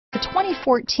The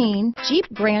 2014 Jeep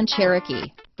Grand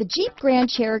Cherokee. The Jeep Grand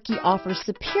Cherokee offers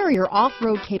superior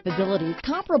off-road capabilities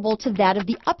comparable to that of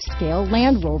the upscale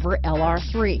Land Rover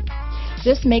LR3.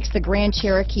 This makes the Grand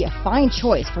Cherokee a fine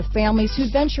choice for families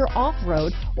who venture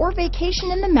off-road or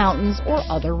vacation in the mountains or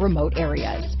other remote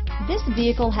areas. This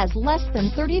vehicle has less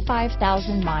than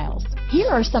 35,000 miles. Here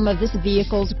are some of this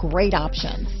vehicle's great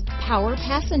options: power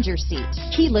passenger seat,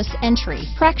 keyless entry,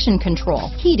 traction control,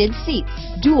 heated seats,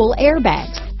 dual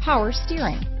airbags, power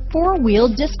steering, four-wheel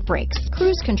disc brakes,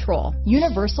 cruise control,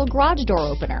 universal garage door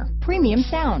opener, premium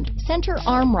sound, center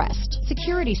armrest,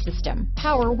 security system,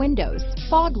 power windows,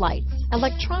 fog lights,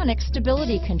 electronic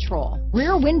stability control,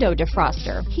 rear window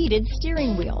defroster, heated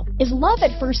steering wheel. Is love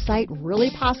at first sight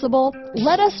really possible?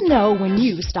 Let us know when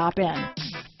you stop in.